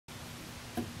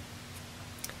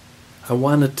I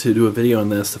wanted to do a video on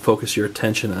this to focus your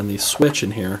attention on the switch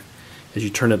in here. As you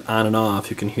turn it on and off,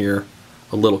 you can hear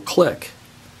a little click.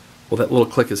 Well, that little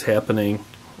click is happening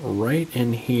right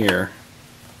in here.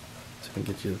 So I can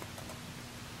get you,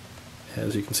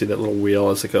 as you can see that little wheel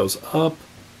as it goes up,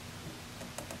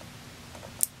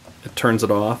 it turns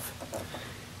it off.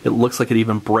 It looks like it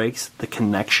even breaks the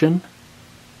connection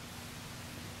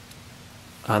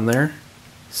on there.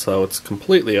 So it's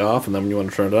completely off, and then when you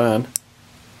want to turn it on,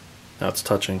 now it's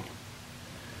touching.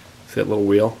 See that little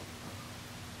wheel?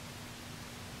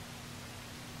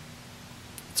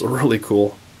 It's a really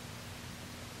cool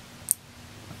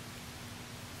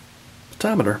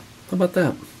potentiometer. How about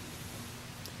that?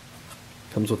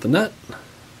 Comes with the nut.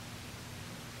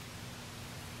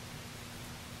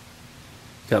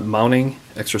 Got mounting,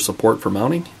 extra support for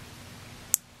mounting.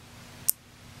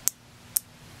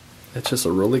 It's just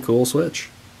a really cool switch.